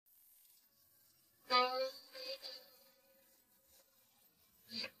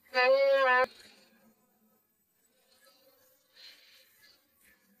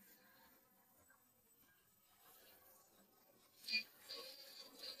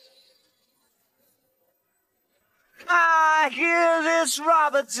I hear this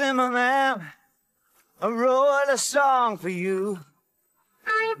Robert Zimmerman, I wrote a song for you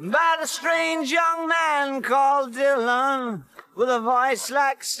about a strange young man called Dylan with a voice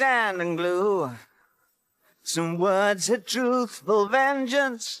like standing glue. Some words had truthful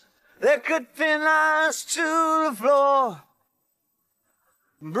vengeance that could pin us to the floor.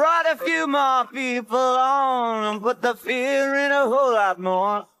 Brought a few more people on and put the fear in a whole lot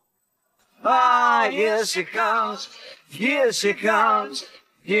more. Ah, here she comes, here she comes,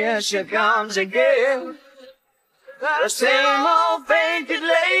 here she comes again. The same old painted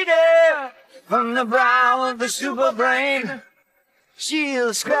lady from the brow of the super brain.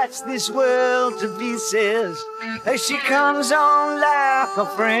 She'll scratch this world to pieces as she comes on like a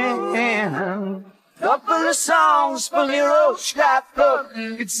friend. Couple of songs from your old scrapbook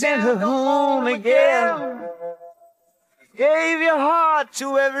could send her home again. Gave your heart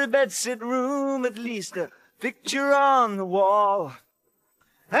to every bedsit room, at least a picture on the wall.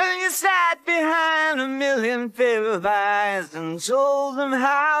 And you sat behind a million pair of eyes and told them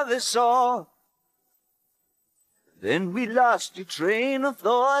how they saw. Then we lost your train of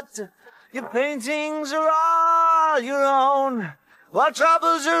thought. Your paintings are all your own. While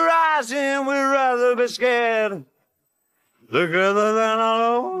troubles are rising, we'd rather be scared together than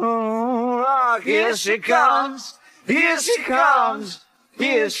alone. Oh, here she comes, here she comes,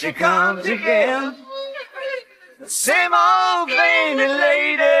 here she comes again. The same old painted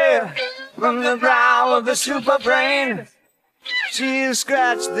lady from the brow of the super brain. She'll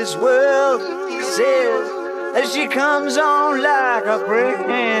scratch this world, he says, as she comes on like a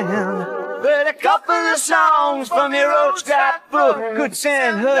friend. But a couple of songs from your old scrapbook could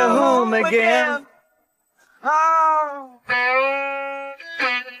send her home again. Oh.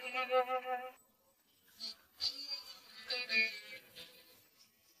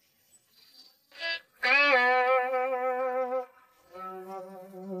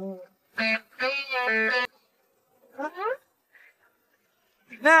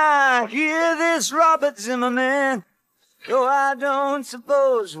 Now hear this Robert Zimmerman, though I don't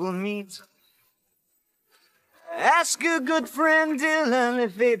suppose we'll meet. Ask your good friend Dylan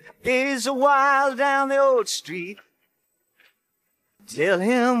if it is a while down the old street. Tell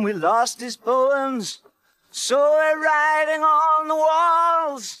him we lost his poems, so we're writing on the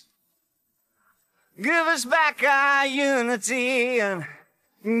walls. Give us back our unity and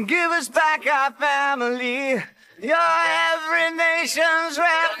give us back our family. You're every nation's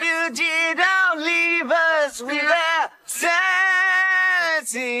refugee. Don't leave us with their sanity.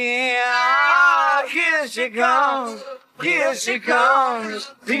 Oh, here she comes, here she comes,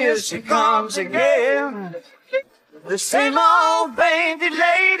 here she comes again. The same old painted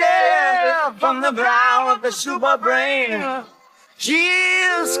lady from the brow of the super brain.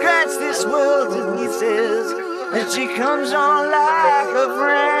 She'll scratch this world to pieces and she comes on like a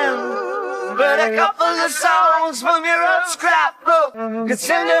friend. But a couple of songs from your old scrapbook could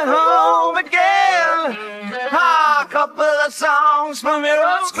send her home again. Ah, a couple of songs from your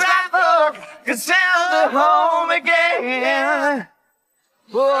old scrapbook could send her home again.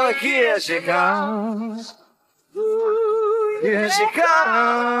 Boy, here she comes. Here she comes.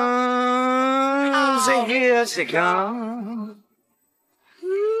 Here she comes.